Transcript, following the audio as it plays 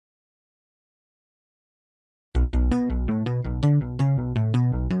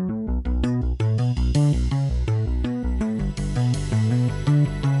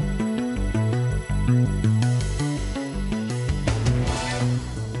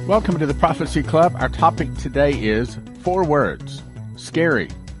Welcome to the Prophecy Club. Our topic today is 4 words: scary,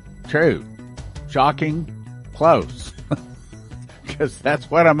 true, shocking, close. Because that's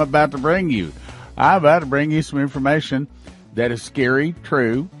what I'm about to bring you. I'm about to bring you some information that is scary,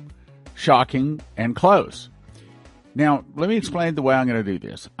 true, shocking, and close. Now, let me explain the way I'm going to do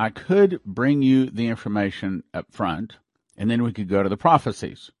this. I could bring you the information up front, and then we could go to the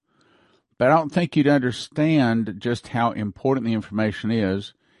prophecies. But I don't think you'd understand just how important the information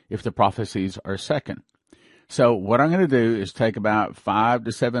is if the prophecies are second. So what I'm going to do is take about 5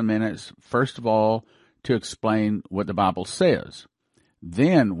 to 7 minutes, first of all, to explain what the Bible says.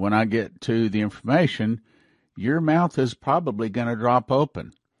 Then when I get to the information, your mouth is probably going to drop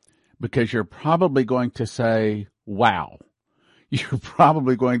open because you're probably going to say, wow. You're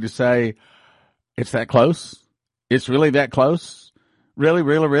probably going to say, it's that close? It's really that close? Really,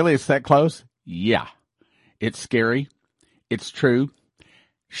 really, really, it's that close? Yeah. It's scary. It's true.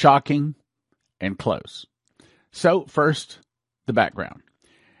 Shocking, and close. So first, the background.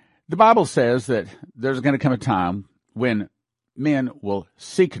 The Bible says that there's going to come a time when men will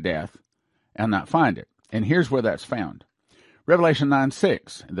seek death and not find it. And here's where that's found. Revelation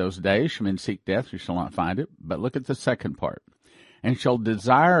 9:6. In those days shall men seek death, you shall not find it. But look at the second part. And shall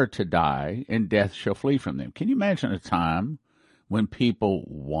desire to die, and death shall flee from them. Can you imagine a time when people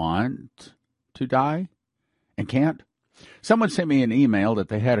want to die and can't? Someone sent me an email that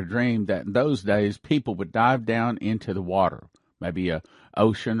they had a dream that in those days people would dive down into the water, maybe a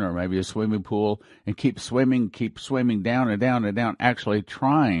ocean or maybe a swimming pool, and keep swimming down and down and down, actually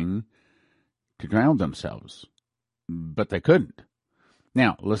trying to drown themselves. But they couldn't.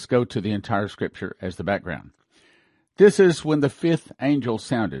 Now, let's go to the entire scripture as the background. This is when the 5th angel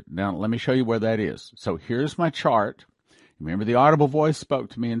sounded. Now, let me show you where that is. So here's my chart. Remember, the audible voice spoke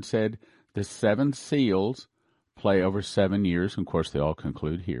to me and said, the 7 seals play over 7 years, and of course they all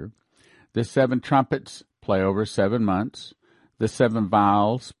conclude here. The 7 trumpets play over 7 months. The 7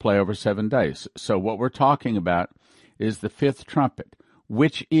 vials play over 7 days. So what we're talking about is the 5th trumpet,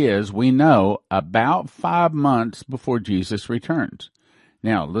 which is, we know, about 5 months before Jesus returns.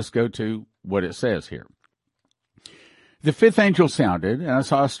 Now, let's go to what it says here. The 5th angel sounded, and I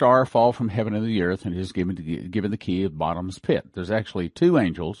saw a star fall from heaven to the earth, and is given the key of the bottomless pit. There's actually 2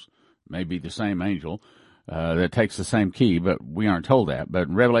 angels, maybe the same angel, that takes the same key, but we aren't told that. But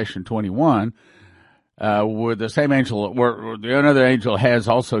in Revelation 21, where the same angel, where another angel has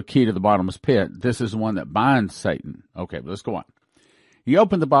also a key to the bottomless pit, this is the one that binds Satan. Okay, but let's go on. He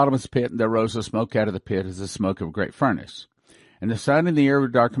opened the bottomless pit, and there rose a smoke out of the pit as the smoke of a great furnace. And the sun and the air were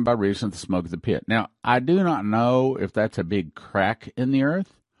darkened by reason of the smoke of the pit. Now, I do not know if that's a big crack in the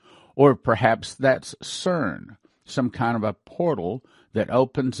earth, or perhaps that's CERN, some kind of a portal that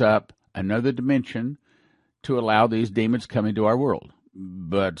opens up another dimension to allow these demons come into our world.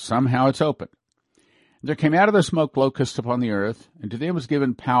 But somehow it's open. There came out of the smoke locusts upon the earth, and to them was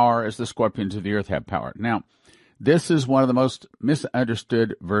given power as the scorpions of the earth have power. Now, this is one of the most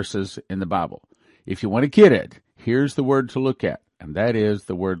misunderstood verses in the Bible. If you want to get it, here's the word to look at, and that is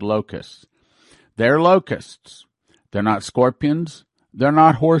the word locusts. They're locusts. They're not scorpions. They're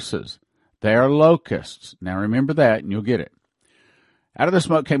not horses. They are locusts. Now remember that, and you'll get it. Out of the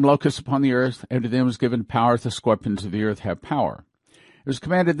smoke came locusts upon the earth, and to them was given power as the scorpions of the earth have power. It was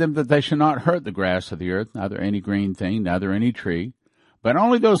commanded them that they should not hurt the grass of the earth, neither any green thing, neither any tree, but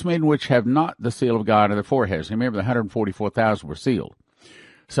only those men which have not the seal of God on their foreheads. Remember, the 144,000 were sealed.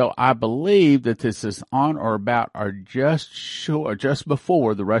 So I believe that this is on or about or just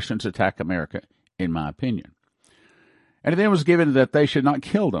before the Russians attack America, in my opinion. And to them was given that they should not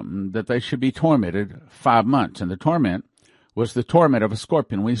kill them, that they should be tormented 5 months. And the torment was the torment of a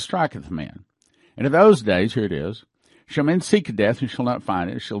scorpion when he striketh a man. And in those days, here it is, shall men seek death and shall not find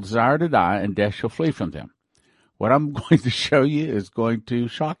it, shall desire to die, and death shall flee from them. What I'm going to show you is going to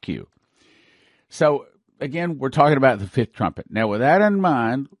shock you. So, again, we're talking about the 5th trumpet. Now, with that in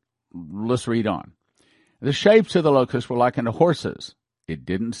mind, let's read on. The shapes of the locusts were like unto horses. It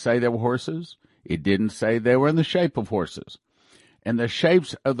didn't say they were horses. It didn't say they were in the shape of horses. And the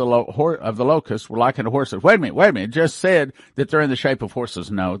shapes of the locusts were like unto horses. Wait a minute. It just said that they're in the shape of horses.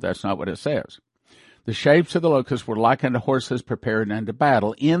 No, that's not what it says. The shapes of the locusts were like unto horses prepared unto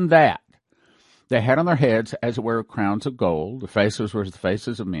battle, in that they had on their heads, as it were, crowns of gold. The faces were the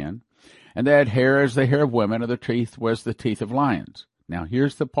faces of men. And they had hair as the hair of women, and their teeth was the teeth of lions. Now,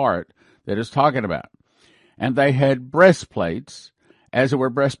 here's the part that it's talking about. And they had breastplates, as it were,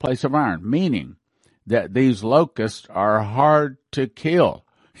 breastplates of iron, meaning that these locusts are hard to kill.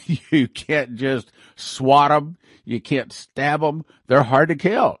 You can't just swat them. You can't stab them. They're hard to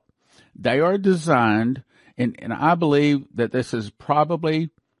kill. They are designed, and I believe that this is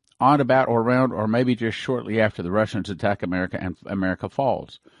probably on about or around or maybe just shortly after the Russians attack America and America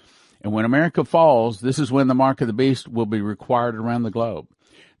falls. And when America falls, this is when the mark of the beast will be required around the globe.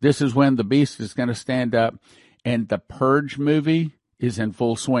 This is when the beast is going to stand up, and the Purge movie is in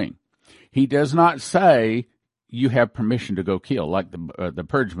full swing. He does not say you have permission to go kill like the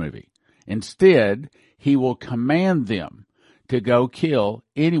Purge movie. Instead, he will command them to go kill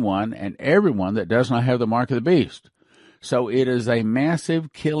anyone and everyone that does not have the mark of the beast. So it is a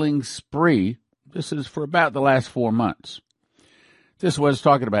massive killing spree. This is for about the last 4 months. This is what it's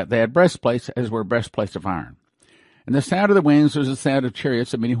talking about. They had breastplates, as were breastplates of iron. And the sound of the wings was the sound of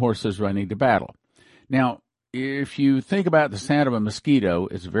chariots and many horses running to battle. Now, if you think about the sound of a mosquito,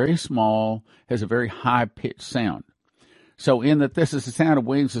 it's very small, has a very high-pitched sound. So in that this is the sound of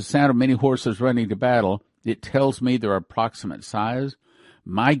wings, the sound of many horses running to battle, it tells me their approximate size.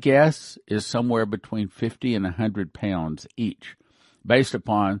 My guess is somewhere between 50 and 100 pounds each, based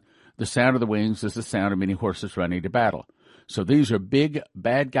upon the sound of the wings is the sound of many horses running to battle. So these are big,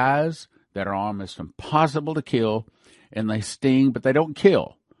 bad guys that are almost impossible to kill, and they sting, but they don't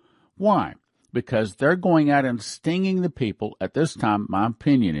kill. Why? Because they're going out and stinging the people. At this time, my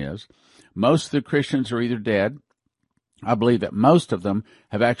opinion is, most of the Christians are either dead. I believe that most of them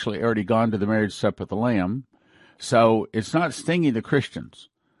have actually already gone to the marriage supper of the Lamb. So it's not stinging the Christians.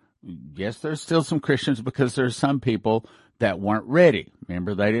 Yes, there's still some Christians because there's some people that weren't ready.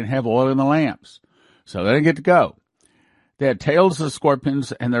 Remember, they didn't have oil in the lamps, so they didn't get to go. They had tails of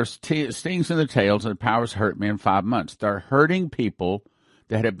scorpions, and there's stings in the tails, and the powers hurt me in 5 months. They're hurting people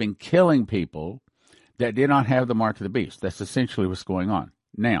that have been killing people that did not have the mark of the beast. That's essentially what's going on.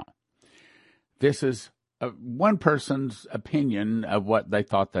 Now, this is one person's opinion of what they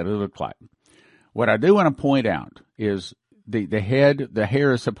thought that it looked like. What I do want to point out is the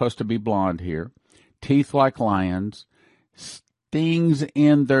hair is supposed to be blonde here, teeth like lions, stings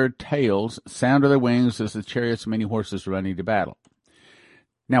in their tails, sound of their wings as the chariots of many horses running to battle.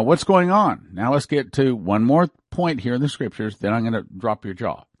 Now, what's going on? Now, let's get to one more point here in the scriptures, then I'm going to drop your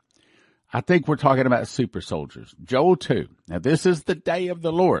jaw. I think we're talking about super soldiers. Joel 2. Now, this is the day of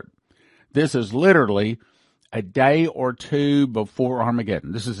the Lord. This is literally a day or two before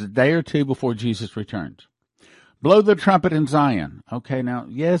Armageddon. This is a day or two before Jesus returns. Blow the trumpet in Zion. Okay, now,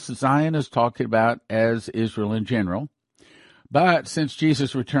 yes, Zion is talking about as Israel in general. But since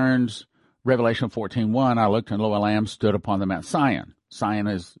Jesus returns, Revelation 14:1, I looked and lo, a lamb stood upon the Mount Zion. Zion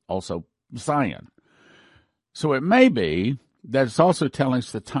is also Zion. So it may be that it's also telling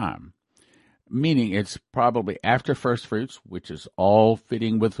us the time, meaning it's probably after first fruits, which is all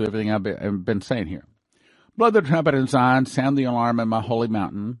fitting with everything I've been saying here. Blow the trumpet in Zion, sound the alarm in my holy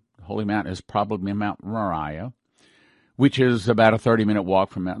mountain. The holy mountain is probably Mount Moriah, which is about a 30-minute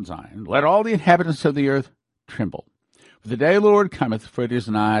walk from Mount Zion. Let all the inhabitants of the earth tremble. For the day of the Lord cometh, for it is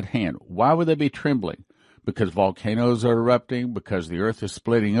nigh at hand. Why would they be trembling? Because volcanoes are erupting, because the earth is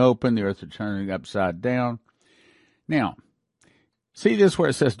splitting open, the earth is turning upside down. Now, see this where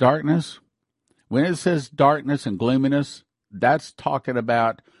it says darkness? When it says darkness and gloominess, that's talking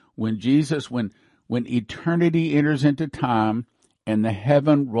about when eternity enters into time and the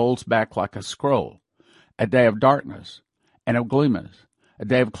heaven rolls back like a scroll. A day of darkness and of gloominess. A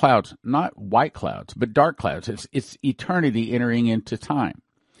day of clouds, not white clouds, but dark clouds. It's eternity entering into time.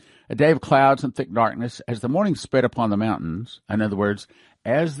 A day of clouds and thick darkness as the morning spread upon the mountains. In other words,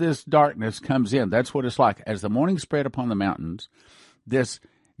 as this darkness comes in, that's what it's like. As the morning spread upon the mountains,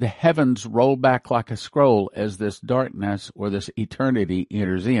 the heavens roll back like a scroll as this darkness or this eternity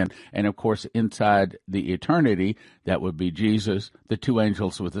enters in. And of course, inside the eternity, that would be Jesus, the two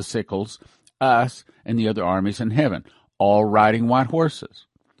angels with the sickles, us, and the other armies in heaven, all riding white horses.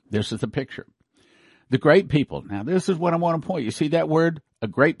 This is the picture. The great people. Now, this is what I want to point. You see that word? A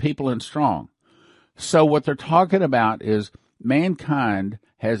great people and strong. So what they're talking about is mankind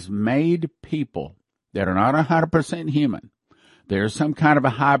has made people that are not 100% human. There's some kind of a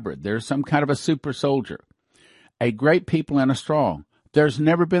hybrid. There's some kind of a super soldier. A great people and a strong. There's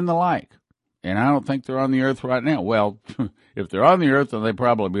never been the like. And I don't think they're on the earth right now. Well, if they're on the earth, then they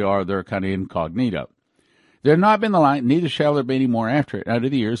probably are. They're kind of incognito. There have not been the like, neither shall there be any more after it, out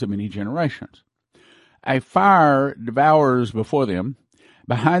of the years of many generations. A fire devours before them.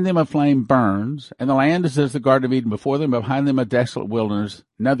 Behind them a flame burns, and the land is as the Garden of Eden before them, behind them a desolate wilderness.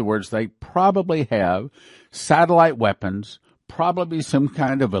 In other words, they probably have satellite weapons, probably some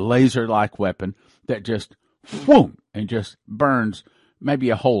kind of a laser-like weapon that just, whoom, and just burns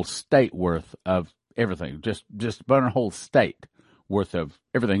maybe a whole state worth of everything. Just burn a whole state worth of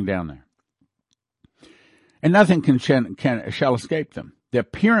everything down there. And nothing shall escape them. The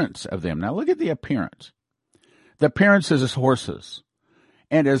appearance of them. Now look at the appearance. The appearance is as horses.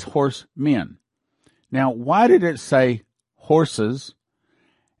 and as horsemen. Now, why did it say horses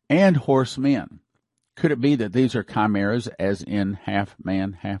and horsemen? Could it be that these are chimeras, as in half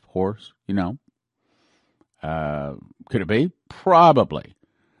man, half horse? Could it be? Probably.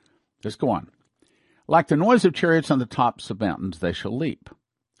 Let's go on. Like the noise of chariots on the tops of mountains, they shall leap.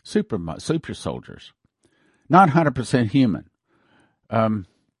 Super soldiers. Not 100% human.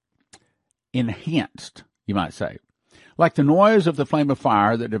 Enhanced, you might say. Like the noise of the flame of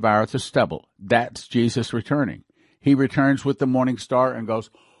fire that devoureth the stubble. That's Jesus returning. He returns with the morning star and goes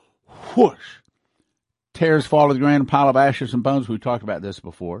whoosh. Tears fall to the ground, a pile of ashes and bones. We've talked about this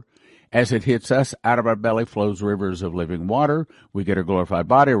before. As it hits us, out of our belly flows rivers of living water. We get our glorified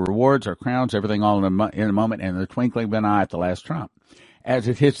body, our rewards, our crowns, everything all in a moment, and the twinkling of an eye at the last trump. As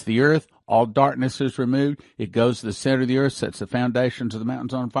it hits the earth, all darkness is removed. It goes to the center of the earth, sets the foundations of the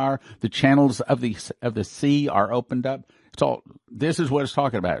mountains on fire. The channels of the sea are opened up. This is what it's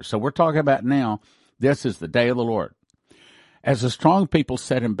talking about. So we're talking about now, this is the day of the Lord. As a strong people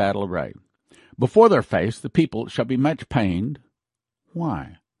set in battle array. Before their face, the people shall be much pained.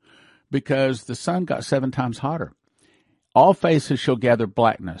 Why? Because the sun got 7 times hotter. All faces shall gather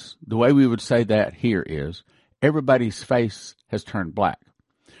blackness. The way we would say that here is everybody's face has turned black,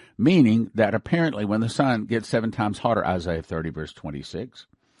 meaning that apparently when the sun gets 7 times hotter, Isaiah 30, verse 26,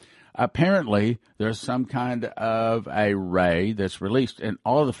 apparently there's some kind of a ray that's released, and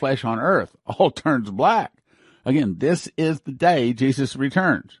all of the flesh on earth all turns black. Again, this is the day Jesus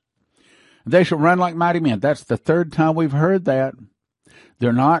returns. They shall run like mighty men. That's the 3rd time we've heard that.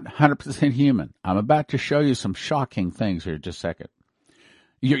 They're not 100% human. I'm about to show you some shocking things here in just a second.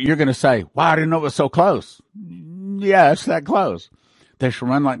 You're going to say, wow, I didn't know it was so close. Yeah, it's that close. They shall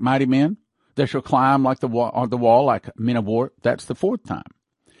run like mighty men. They shall climb like on the wall like men of war. That's the 4th time.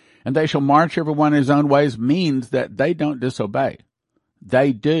 And they shall march every one in his own ways means that they don't disobey.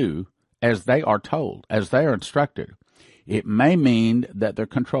 They do as they are told, as they are instructed. It may mean that they're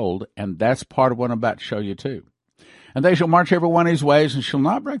controlled, and that's part of what I'm about to show you too. And they shall march every one in his ways, and shall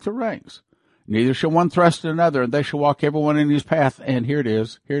not break the ranks. Neither shall one thrust at another, and they shall walk every one in his path. And here it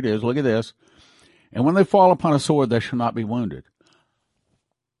is, look at this. And when they fall upon a sword, they shall not be wounded.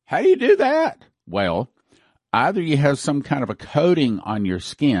 How do you do that? Well, either you have some kind of a coating on your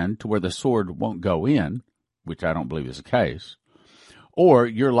skin to where the sword won't go in, which I don't believe is the case, or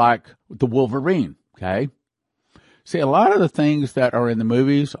you're like the Wolverine, okay? See, a lot of the things that are in the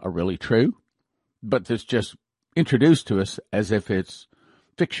movies are really true, but it's just introduced to us as if it's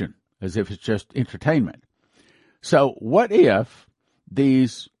fiction, as if it's just entertainment. So what if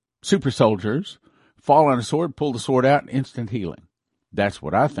these super soldiers fall on a sword, pull the sword out, and instant healing? That's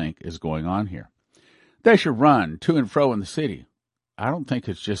what I think is going on here. They should run to and fro in the city. I don't think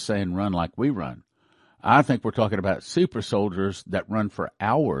it's just saying run like we run. I think we're talking about super soldiers that run for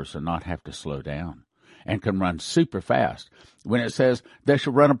hours and not have to slow down and can run super fast. When it says they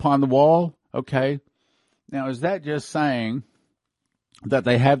shall run upon the wall, okay, now is that just saying that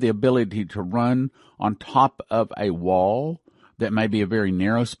they have the ability to run on top of a wall that may be a very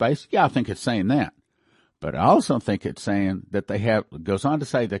narrow space? Yeah, I think it's saying that. But I also think it's saying that they have, it goes on to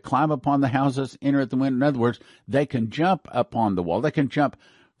say, they climb upon the houses, enter at the window. In other words, they can jump upon the wall. They can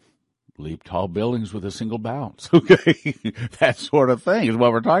leap tall buildings with a single bounce. Okay, that sort of thing is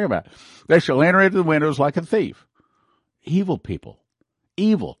what we're talking about. They shall enter into the windows like a thief. Evil people,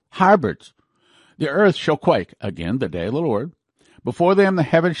 evil hybrids. The earth shall quake, again, the day of the Lord. Before them the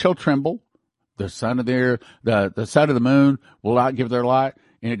heavens shall tremble. The sun of the sun of the moon will not give their light.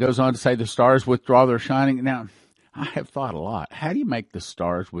 And it goes on to say the stars withdraw their shining. Now, I have thought a lot. How do you make the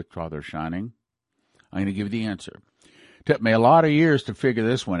stars withdraw their shining? I'm going to give you the answer. It took me a lot of years to figure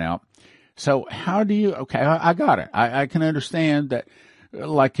this one out. So how do you, okay, I got it. I can understand that,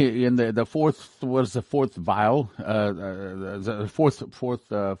 like in the fourth, what is the fourth vial, the fourth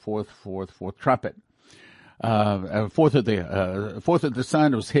trumpet, fourth of the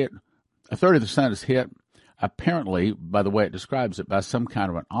sun was hit, a third of the sun is hit, apparently, by the way it describes it, by some kind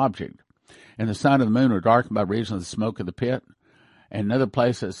of an object. And the sun and the moon are darkened by reason of the smoke of the pit. And another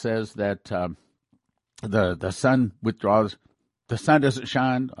place it says that the sun withdraws, the sun doesn't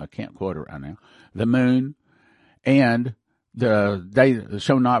shine, I can't quote it right now, the moon, and the day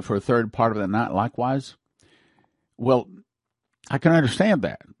show not for a third part of the night likewise. Well, I can understand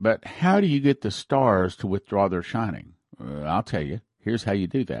that, but how do you get the stars to withdraw their shining? I'll tell you. Here's how you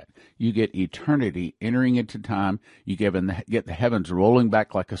do that. You get eternity entering into time. You get the heavens rolling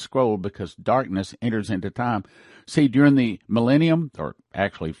back like a scroll because darkness enters into time. See, during the millennium, or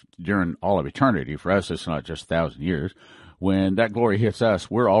actually during all of eternity, for us it's not just 1,000 years, when that glory hits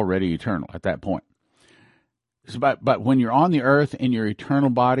us, we're already eternal at that point. But when you're on the earth in your eternal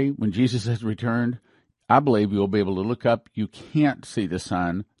body, when Jesus has returned, I believe you'll be able to look up. You can't see the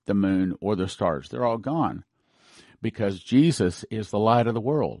sun, the moon, or the stars. They're all gone because Jesus is the light of the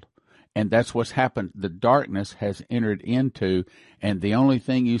world. And that's what's happened. The darkness has entered into, and the only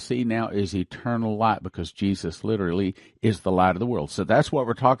thing you see now is eternal light because Jesus literally is the light of the world. So that's what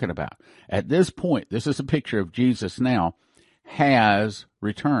we're talking about. At this point, this is a picture of Jesus now has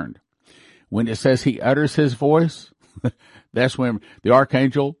returned. When it says he utters his voice, that's when the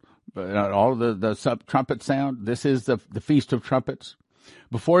archangel, all the trumpet sound, this is the Feast of Trumpets.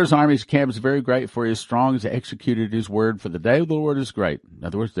 Before his armies camp is very great, for his strong has executed his word, for the day of the Lord is great. In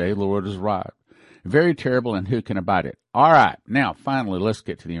other words, the day of the Lord is arrived. Very terrible, and who can abide it? All right, now, finally, let's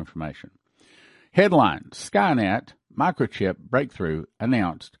get to the information. Headline, Skynet Microchip breakthrough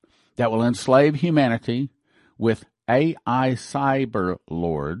announced that will enslave humanity with AI cyber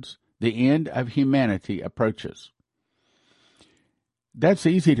lords. The end of humanity approaches. That's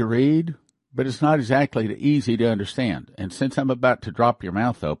easy to read, but it's not exactly easy to understand. And since I'm about to drop your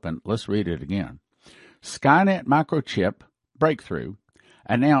mouth open, let's read it again. Skynet Microchip breakthrough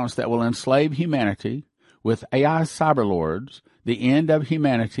announced that will enslave humanity with AI cyberlords. The end of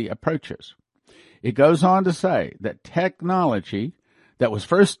humanity approaches. It goes on to say that technology that was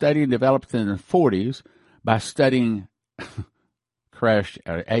first studied and developed in the 40s by studying crashed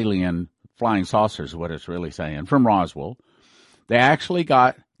alien flying saucers is what it's really saying, from Roswell, they actually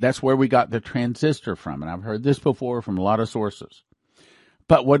that's where we got the transistor from. And I've heard this before from a lot of sources.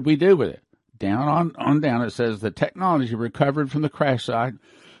 But what we do with it? Down on down, it says the technology recovered from the crash site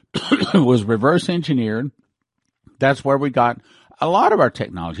was reverse engineered. That's where we got a lot of our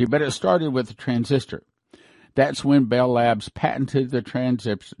technology, but it started with the transistor. That's when Bell Labs patented the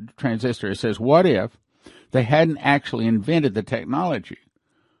transistor. It says, what if they hadn't actually invented the technology,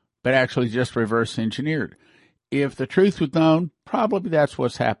 but actually just reverse engineered? If the truth was known, probably that's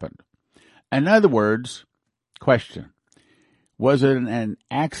what's happened. In other words, question, was it an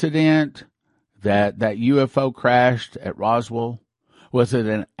accident that UFO crashed at Roswell? Was it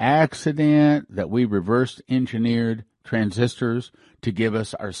an accident that we reverse engineered transistors to give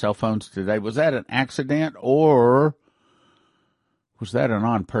us our cell phones today? Was that an accident, or was that an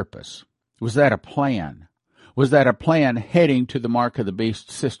on purpose? Was that a plan? Was that a plan heading to the mark of the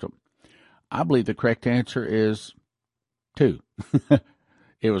beast system? I believe the correct answer is 2.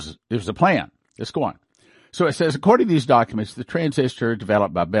 It was a plan. Let's go on. So it says, according to these documents, the transistor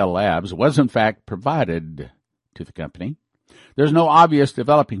developed by Bell Labs was in fact provided to the company. There's no obvious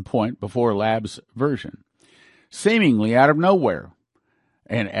developing point before Labs' version, seemingly out of nowhere.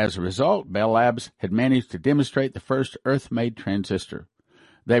 And as a result, Bell Labs had managed to demonstrate the first Earth-made transistor.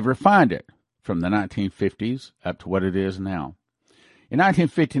 They've refined it from the 1950s up to what it is now. In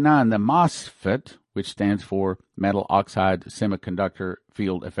 1959, the MOSFET, which stands for Metal Oxide Semiconductor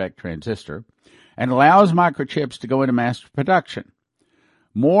Field Effect Transistor, and allows microchips to go into mass production.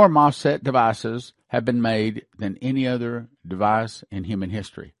 More MOSFET devices have been made than any other device in human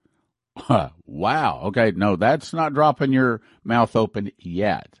history. Wow. Okay, no, that's not dropping your mouth open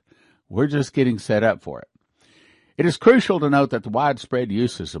yet. We're just getting set up for it. It is crucial to note that the widespread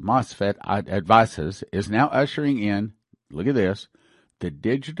uses of MOSFET devices is now ushering in, look at this, the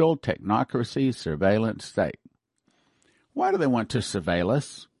digital technocracy surveillance state. Why do they want to surveil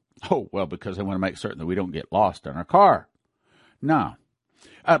us? Oh, well, because they want to make certain that we don't get lost in our car. No.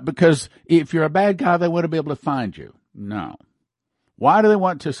 Because if you're a bad guy, they want to be able to find you. No. Why do they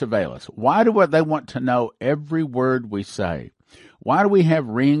want to surveil us? Why do they want to know every word we say? Why do we have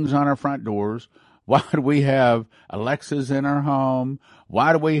rings on our front doors? Why do we have Alexas in our home?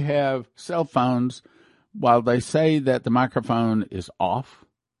 Why do we have cell phones? While they say that the microphone is off,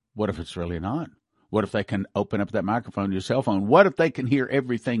 what if it's really not? What if they can open up that microphone to your cell phone? What if they can hear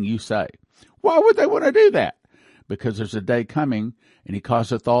everything you say? Why would they want to do that? Because there's a day coming, and he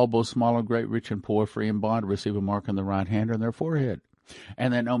causeth all, both small and great, rich and poor, free and bond, to receive a mark on their right hand or on their forehead.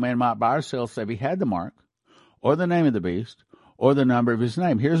 And that no man might buy or sell save he had the mark, or the name of the beast, or the number of his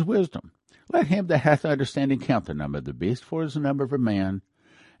name. Here's wisdom. Let him that hath understanding count the number of the beast, for it is the number of a man,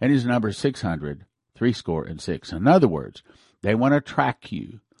 and his number is 666. In other words, they want to track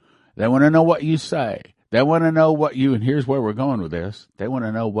you. They want to know what you say. They want to know what you, and here's where we're going with this, they want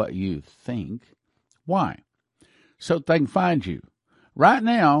to know what you think. Why? So they can find you. Right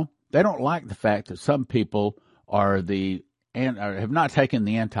now, they don't like the fact that some people are have not taken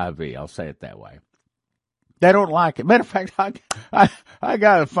the anti-V. I'll say it that way. They don't like it. Matter of fact, I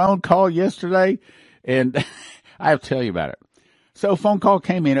got a phone call yesterday, and I have to tell you about it. So a phone call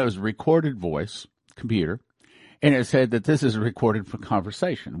came in. It was a recorded voice, computer, And it said that this is recorded for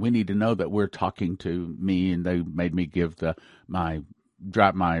conversation. We need to know that we're talking to me, and they made me give my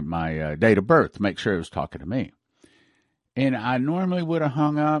date of birth to make sure it was talking to me. And I normally would have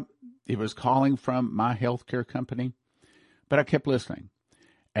hung up. It was calling from my healthcare company, but I kept listening.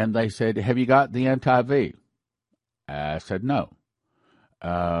 And they said, "Have you got the anti-V?" I said, "No."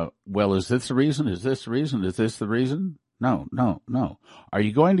 Well, is this the reason? Is this the reason? Is this the reason? No. Are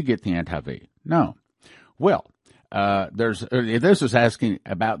you going to get the anti-V? No. Well, this was asking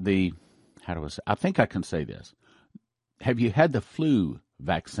about I think I can say this. Have you had the flu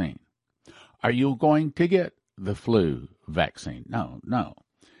vaccine? Are you going to get the flu vaccine? No.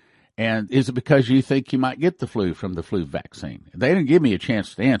 And is it because you think you might get the flu from the flu vaccine? They didn't give me a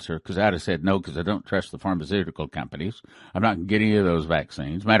chance to answer because I'd have said no because I don't trust the pharmaceutical companies. I'm not going to get any of those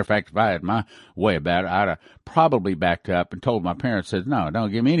vaccines. Matter of fact, if I had my way about it, I'd have probably backed up and told my parents, said, no,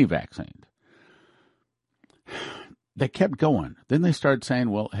 don't give me any vaccines. They kept going. Then they started saying,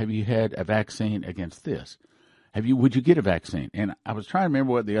 well, have you had a vaccine against this? Would you get a vaccine? And I was trying to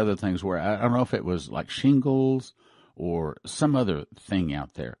remember what the other things were. I don't know if it was like shingles or some other thing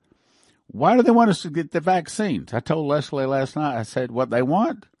out there. Why do they want us to get the vaccines? I told Leslie last night, I said, what they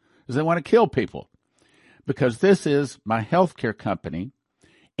want is they want to kill people. Because this is my healthcare company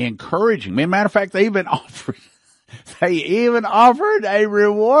encouraging me. Matter of fact, they even offered a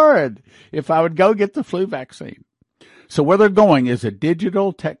reward if I would go get the flu vaccine. So where they're going is a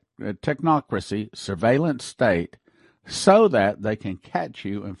digital technocracy surveillance state so that they can catch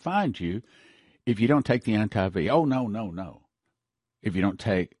you and find you if you don't take the anti-V. Oh, no. If you don't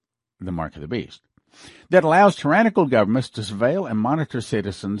take the mark of the beast. That allows tyrannical governments to surveil and monitor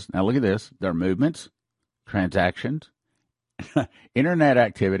citizens. Now look at this. Their movements, transactions, internet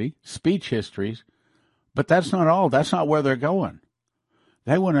activity, speech histories. But that's not all. That's not where they're going.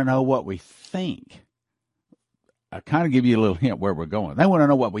 They want to know what we think. I kind of give you a little hint where we're going. They want to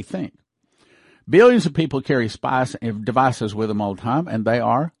know what we think. Billions of people carry spies and devices with them all the time, and they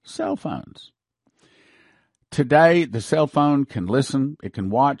are cell phones. Today, the cell phone can listen, it can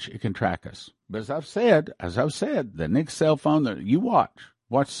watch, it can track us. But as I've said, the next cell phone that you watch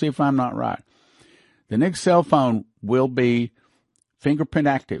to see if I'm not right. The next cell phone will be fingerprint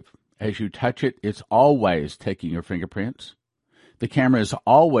active. As you touch it, it's always taking your fingerprints. The camera is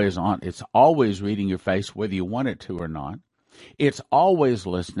always on. It's always reading your face, whether you want it to or not. It's always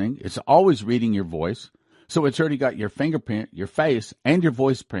listening. It's always reading your voice. So it's already got your fingerprint, your face, and your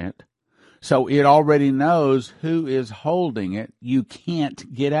voice print. So it already knows who is holding it. You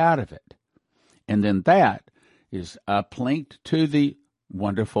can't get out of it. And then that is uplinked to the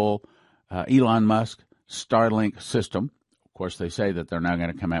wonderful Elon Musk Starlink system. Of course, they say that they're now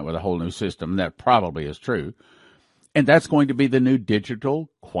going to come out with a whole new system. That probably is true. And that's going to be the new digital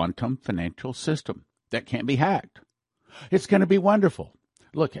quantum financial system that can't be hacked. It's going to be wonderful.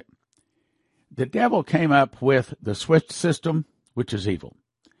 Look at the devil came up with the SWIFT system, which is evil.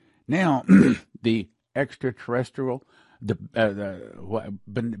 Now, the extraterrestrial,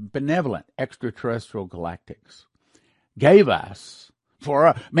 benevolent extraterrestrial galactics gave us,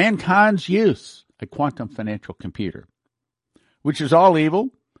 for mankind's use, a quantum financial computer, which is all evil,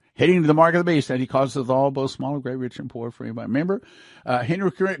 hitting the mark of the beast, and he causes all, both small and great, rich and poor, free. Remember,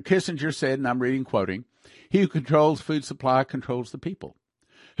 Henry Kissinger said, and I'm quoting, he who controls food supply controls the people.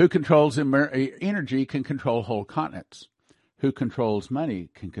 Who controls energy can control whole continents. Who controls money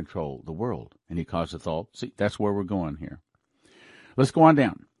can control the world. And he causeth all. See, that's where we're going here. Let's go on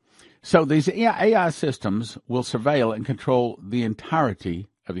down. So these AI systems will surveil and control the entirety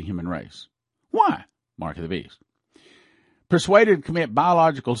of the human race. Why? Mark of the beast. Persuaded to commit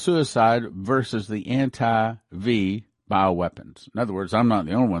biological suicide versus the anti-V bioweapons. In other words, I'm not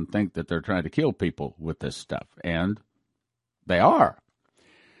the only one who think that they're trying to kill people with this stuff. And they are.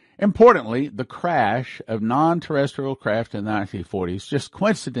 Importantly, the crash of non-terrestrial craft in the 1940s just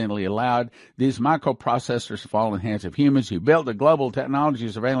coincidentally allowed these microprocessors to fall in the hands of humans who built the global technology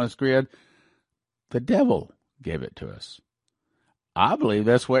surveillance grid. The devil gave it to us. I believe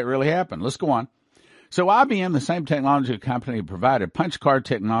that's what really happened. Let's go on. So IBM, the same technology company, provided punch card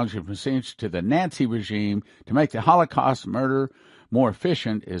technology from machines to the Nazi regime to make the Holocaust murder more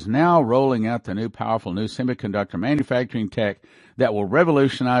efficient, is now rolling out the powerful new semiconductor manufacturing tech that will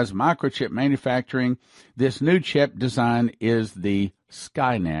revolutionize microchip manufacturing. This new chip design is the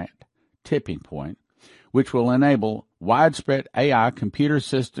Skynet tipping point, which will enable widespread AI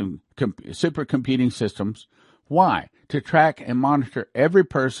supercomputing systems. Why? To track and monitor every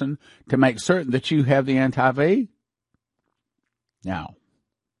person to make certain that you have the anti-V. Now,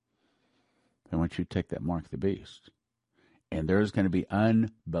 I want you to take that mark of the beast. And there's going to be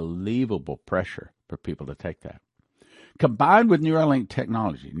unbelievable pressure for people to take that. combined with Neuralink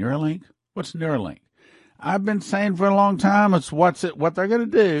technology. Neuralink? What's Neuralink? I've been saying for a long time what they're going to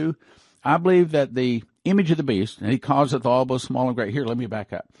do. I believe that the image of the beast, and he calls it all both small and great. Here, let me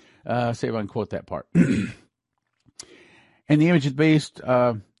back up. See if I can quote that part. And the image of the beast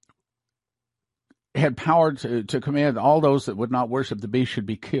had power to command all those that would not worship the beast should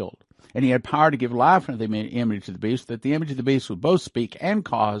be killed. And he had power to give life unto the image of the beast, that the image of the beast would both speak and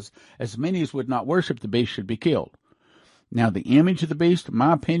cause as many as would not worship the beast should be killed. Now, the image of the beast, in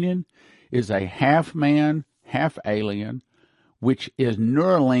my opinion, is a half man, half alien, which is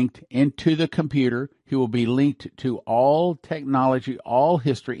neuralinked into the computer. He will be linked to all technology, all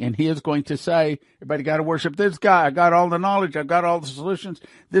history, and he is going to say, everybody got to worship this guy. I got all the knowledge. I got all the solutions.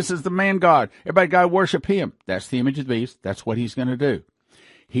 This is the man God. Everybody got to worship him. That's the image of the beast. That's what he's going to do.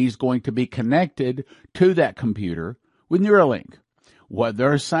 He's going to be connected to that computer with Neuralink. What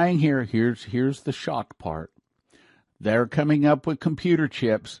they're saying here's the shock part. They're coming up with computer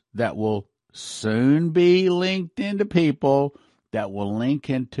chips that will soon be linked into people, that will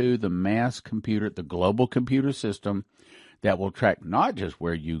link into the mass computer, the global computer system, that will track not just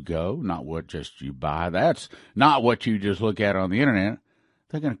where you go, not what just you buy. That's not what you just look at on the internet.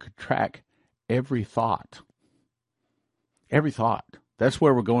 They're going to track every thought. Every thought. That's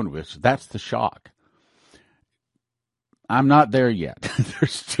where we're going with this. That's the shock. I'm not there yet.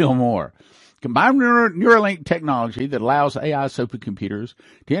 There's still more. Combined Neuralink technology that allows AI supercomputers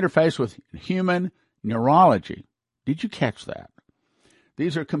to interface with human neurology. Did you catch that?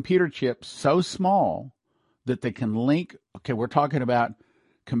 These are computer chips so small that they can link. Okay, we're talking about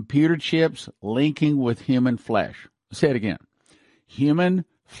computer chips linking with human flesh. I'll say it again. Human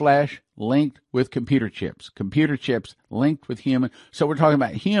flesh linked with computer chips. Computer chips linked with human. So we're talking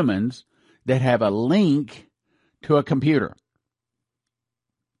about humans that have a link to a computer.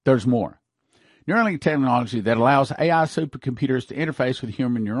 There's more. Neuralink technology that allows AI supercomputers to interface with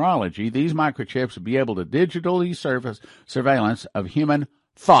human neurology. These microchips will be able to digitally surveillance of human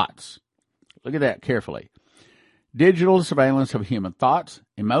thoughts. Look at that carefully. Digital surveillance of human thoughts,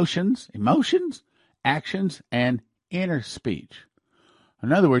 emotions, actions, and inner speech.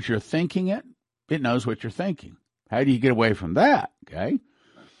 In other words, you're thinking it, it knows what you're thinking. How do you get away from that? Okay.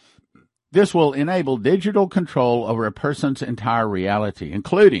 This will enable digital control over a person's entire reality,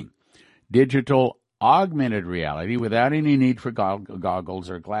 including digital augmented reality without any need for goggles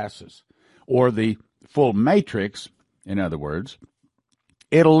or glasses, or the full matrix. In other words,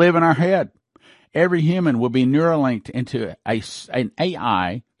 it'll live in our head. Every human will be neuralinked into an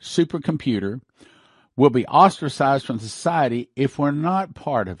AI supercomputer, will be ostracized from society if we're not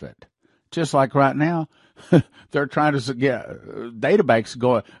part of it. Just like right now, they're trying to get databanks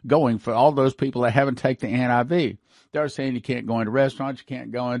going for all those people that haven't taken the anti-V. They're saying you can't go into restaurants, you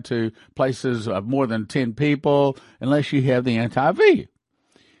can't go into places of more than 10 people unless you have the anti-V.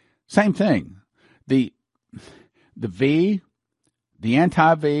 Same thing. The V, the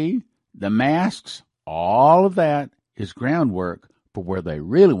anti-V, the masks, all of that is groundwork for where they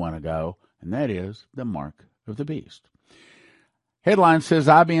really want to go, and that is the mark of the beast. Headline says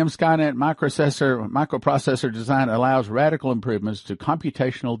IBM Skynet microprocessor design allows radical improvements to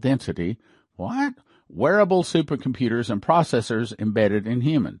computational density. What? Wearable supercomputers and processors embedded in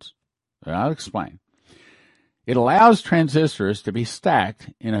humans. I'll explain. It allows transistors to be stacked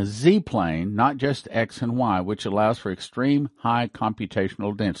in a Z-plane, not just X and Y, which allows for extreme high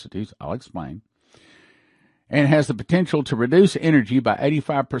computational densities. I'll explain. And has the potential to reduce energy by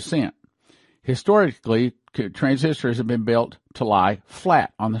 85%. Historically, transistors have been built to lie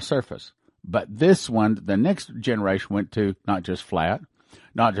flat on the surface. But this one, the next generation, went to not just flat,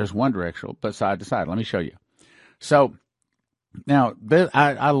 not just one directional, but side to side. Let me show you. So now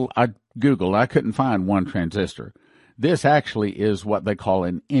I Googled. I couldn't find one transistor. This actually is what they call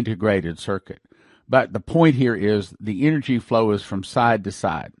an integrated circuit. But the point here is the energy flow is from side to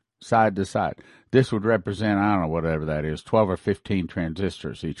side, side to side. This would represent, I don't know, whatever that is, 12 or 15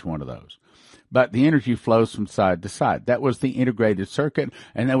 transistors, each one of those. But the energy flows from side to side. That was the integrated circuit,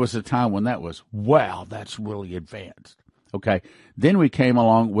 and there was a time when that was, wow, that's really advanced. Okay, then we came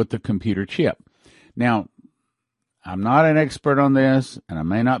along with the computer chip. Now, I'm not an expert on this, and I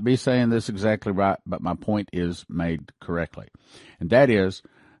may not be saying this exactly right, but my point is made correctly. And that is,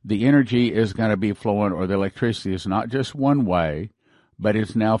 the energy is going to be flowing, or the electricity is not just one way, but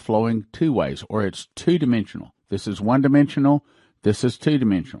it's now flowing two ways, or it's two-dimensional. This is one-dimensional, this is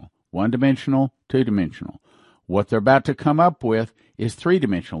two-dimensional. One-dimensional, two-dimensional. What they're about to come up with is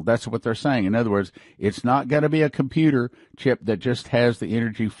three-dimensional. That's what they're saying. In other words, it's not going to be a computer chip that just has the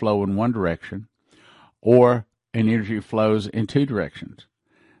energy flow in one direction or an energy flows in two directions.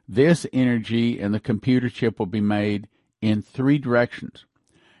 This energy in the computer chip will be made in 3 directions.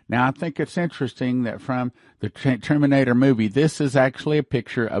 Now, I think it's interesting that from the Terminator movie, this is actually a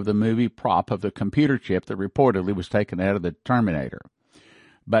picture of the movie prop of the computer chip that reportedly was taken out of the Terminator.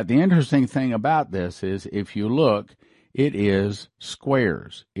 But the interesting thing about this is, if you look, it is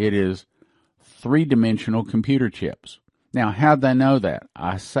squares. It is 3-dimensional computer chips. Now, how'd they know that?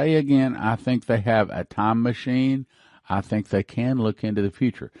 I say again, I think they have a time machine. I think they can look into the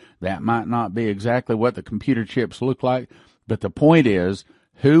future. That might not be exactly what the computer chips look like, but the point is,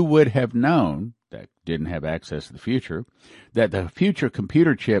 who would have known, that didn't have access to the future, that the future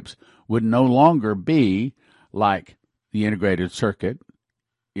computer chips would no longer be like the integrated circuit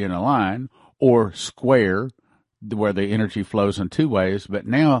in a line or square where the energy flows in 2 ways, but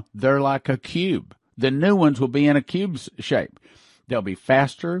now they're like a cube. The new ones will be in a cube shape. They'll be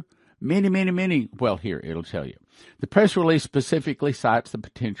faster, well, here, it'll tell you. The press release specifically cites the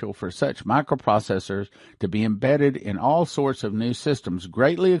potential for such microprocessors to be embedded in all sorts of new systems,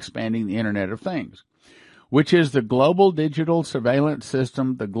 greatly expanding the Internet of Things, which is the global digital surveillance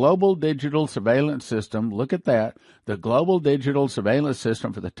system. The global digital surveillance system, look at that, the global digital surveillance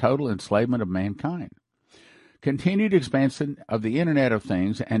system for the total enslavement of mankind. Continued expansion of the Internet of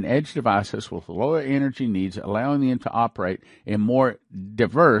Things and edge devices with lower energy needs, allowing them to operate in more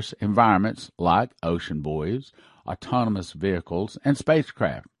diverse environments like ocean buoys, autonomous vehicles, and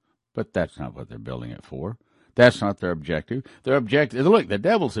spacecraft. But that's not what they're building it for. That's not their objective. Their objective, look, the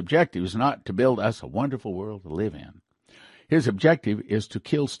devil's objective is not to build us a wonderful world to live in. His objective is to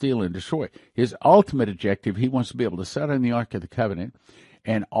kill, steal, and destroy. His ultimate objective, he wants to be able to sit on the Ark of the Covenant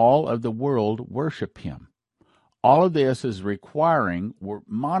and all of the world worship him. All of this is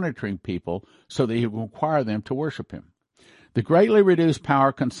monitoring people so that he will require them to worship him. The greatly reduced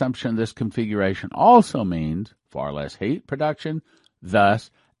power consumption of this configuration also means far less heat production, thus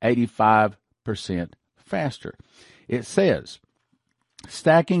 85% faster. It says,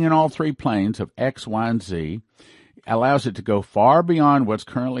 stacking in all 3 planes of X, Y, and Z allows it to go far beyond what's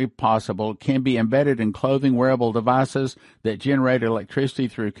currently possible, can be embedded in clothing, wearable devices that generate electricity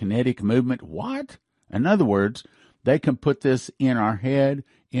through kinetic movement. What? In other words, they can put this in our head,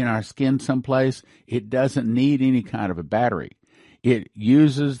 in our skin someplace. It doesn't need any kind of a battery. It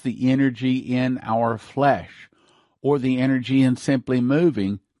uses the energy in our flesh or the energy in simply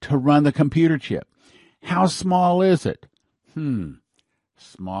moving to run the computer chip. How small is it?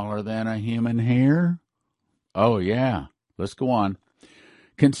 Smaller than a human hair? Oh, yeah. Let's go on.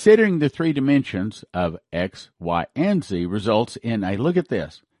 Considering the 3 dimensions of X, Y, and Z results in a, look at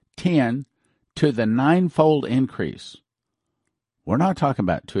this, 10 to the 9-fold increase. We're not talking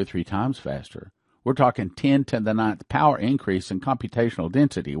about 2 or 3 times faster. We're talking 10 to the 9th power increase in computational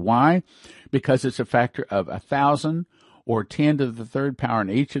density. Why? Because it's a factor of 1,000 or 10 to the 3rd power in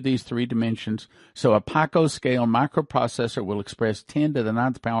each of these 3 dimensions. So a pico-scale microprocessor will express 10 to the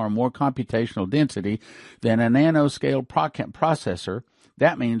 9th power more computational density than a nanoscale processor.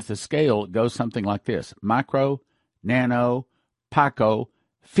 That means the scale goes something like this: micro, nano, pico,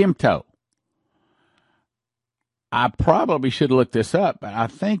 femto. I probably should have looked this up, but I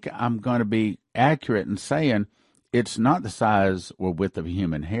think I'm going to be accurate in saying it's not the size or width of a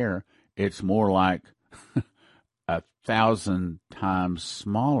human hair. It's more like 1,000 times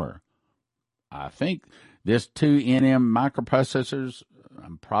smaller. I think this 2nm microprocessors,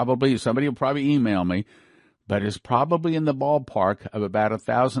 somebody will probably email me, but it's probably in the ballpark of about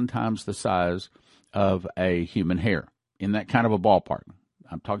 1,000 times the size of a human hair, in that kind of a ballpark.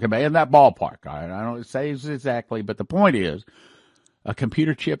 I'm talking about in that ballpark. I don't say exactly, but the point is, a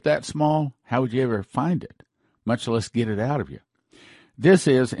computer chip that small, how would you ever find it, much less get it out of you? This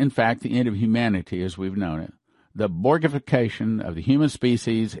is, in fact, the end of humanity as we've known it. The Borgification of the human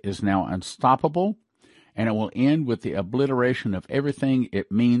species is now unstoppable, and it will end with the obliteration of everything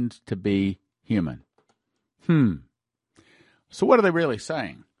it means to be human. So what are they really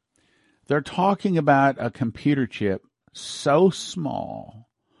saying? They're talking about a computer chip so small,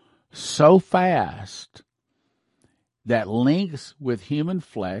 so fast, that links with human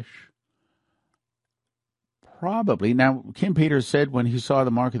flesh. Probably. Now, Kim Peters said when he saw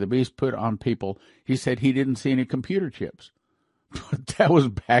the mark of the beast put on people, he said he didn't see any computer chips. But that was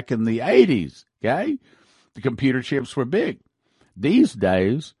back in the 80s, okay? The computer chips were big. These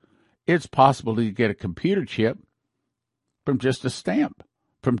days, it's possible to get a computer chip from just a stamp,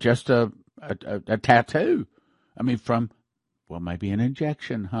 from just a tattoo. I mean, maybe an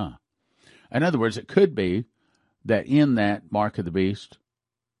injection, huh? In other words, it could be that in that mark of the beast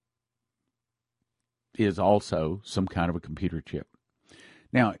is also some kind of a computer chip.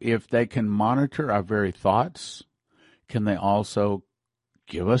 Now, if they can monitor our very thoughts, can they also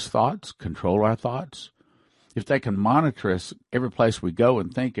give us thoughts, control our thoughts? if they can monitor us every place we go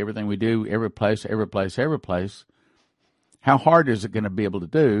and think, everything we do, every place, how hard is it going to be able to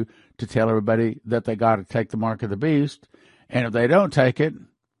do to tell everybody that they got to take the mark of the beast? And if they don't take it,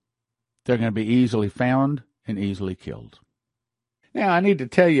 they're going to be easily found and easily killed. Now, I need to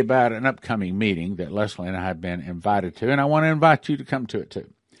tell you about an upcoming meeting that Leslie and I have been invited to, and I want to invite you to come to it too.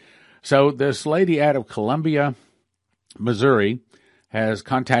 So this lady out of Columbia, Missouri, has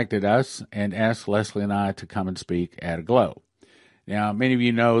contacted us and asked Leslie and I to come and speak at a Glow. Now, many of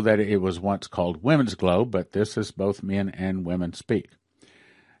you know that it was once called Women's Glow, but this is both men and women speak.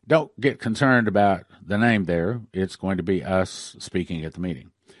 Don't get concerned about the name there. It's going to be us speaking at the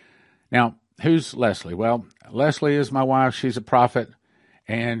meeting. Now, who's Leslie? Well, Leslie is my wife. She's a prophet,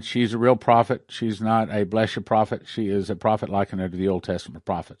 and she's a real prophet. She's not a bless you prophet. She is a prophet likened unto the Old Testament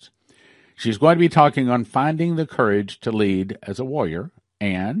prophets. She's going to be talking on finding the courage to lead as a warrior,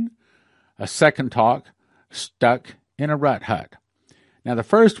 and a second talk, stuck in a rut hut. Now, the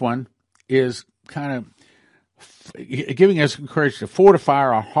first one is kind of giving us courage to fortify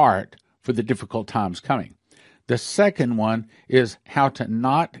our heart for the difficult times coming. The second one is how to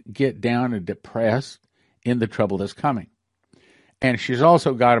not get down and depressed in the trouble that's coming. And she's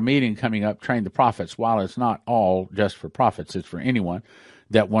also got a meeting coming up, Train the Prophets. While it's not all just for prophets, it's for anyone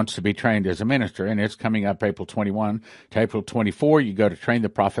that wants to be trained as a minister. And it's coming up April 21 to April 24. You go to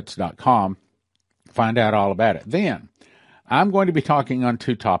traintheprophets.com, find out all about it. Then, I'm going to be talking on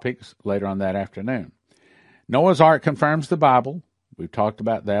two topics later on that afternoon. Noah's Ark confirms the Bible. We've talked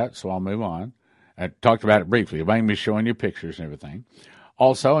about that, so I'll move on. I talked about it briefly. I'm going to be showing you pictures and everything.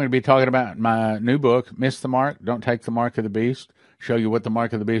 Also, I'm going to be talking about my new book, Miss the Mark, Don't Take the Mark of the Beast. Show you what the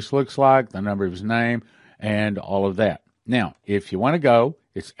Mark of the Beast looks like, the number of his name, and all of that. Now, if you want to go,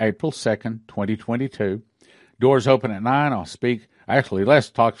 it's April 2nd, 2022. Doors open at 9. I'll speak. Actually, Les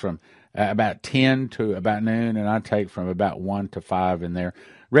talks from about 10 to about noon, and I take from about 1 to 5 in there.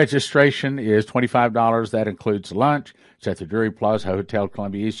 Registration is $25. That includes lunch. It's at the Drury Plaza Hotel,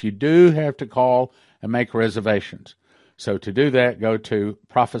 Columbia East. You do have to call and make reservations. So to do that, go to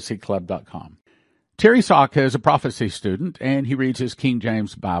prophecyclub.com. Terry Saka is a prophecy student, and he reads his King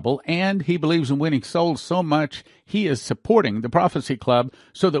James Bible, and he believes in winning souls so much he is supporting the Prophecy Club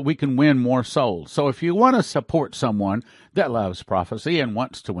so that we can win more souls. So if you want to support someone that loves prophecy and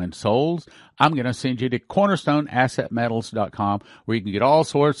wants to win souls, I'm going to send you to cornerstoneassetmetals.com, where you can get all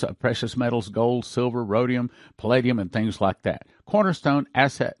sorts of precious metals, gold, silver, rhodium, palladium, and things like that.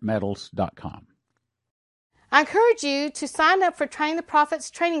 cornerstoneassetmetals.com. I encourage you to sign up for Train the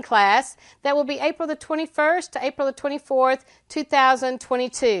Prophets training class that will be April the 21st to April the 24th,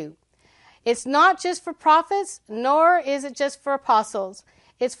 2022. It's not just for prophets, nor is it just for apostles.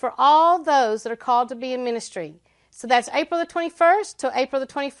 It's for all those that are called to be in ministry. So that's April the 21st to April the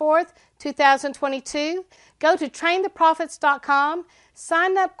 24th, 2022. Go to traintheprophets.com.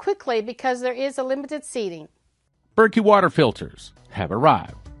 Sign up quickly because there is a limited seating. Berkey water filters have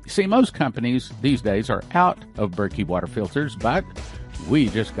arrived. You see, most companies these days are out of Berkey water filters, but we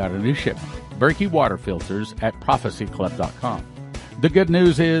just got a new shipment. Berkey water filters at prophecyclub.com. The good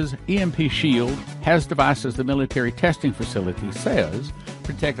news is EMP Shield has devices the military testing facility says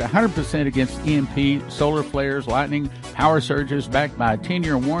protect 100% against EMP, solar flares, lightning, power surges, backed by a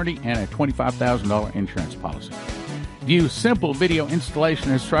 10-year warranty and a $25,000 insurance policy. View simple video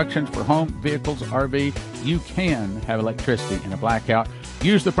installation instructions for home, vehicles, RV. You can have electricity in a blackout.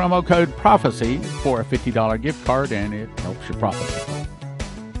 Use the promo code PROPHECY for a $50 gift card, and it helps your profit.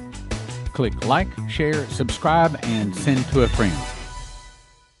 Click like, share, subscribe, and send to a friend.